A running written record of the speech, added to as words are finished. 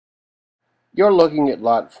You're looking at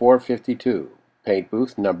lot 452, paint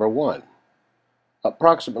booth number 1.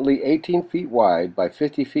 Approximately 18 feet wide by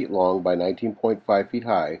 50 feet long by 19.5 feet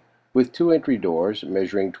high, with 2 entry doors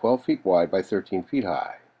measuring 12 feet wide by 13 feet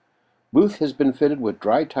high. Booth has been fitted with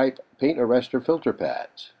dry-type paint arrestor filter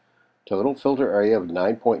pads. Total filter area of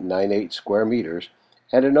 9.98 square meters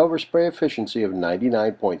and an overspray efficiency of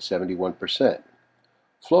 99.71%.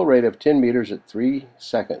 Flow rate of 10 meters at 3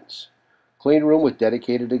 seconds. Clean room with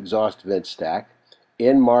dedicated exhaust vent stack,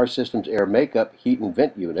 Inmar Systems air makeup heat and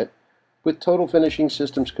vent unit, with Total Finishing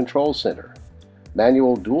Systems control center.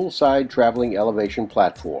 Manual dual-side traveling elevation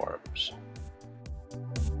platforms.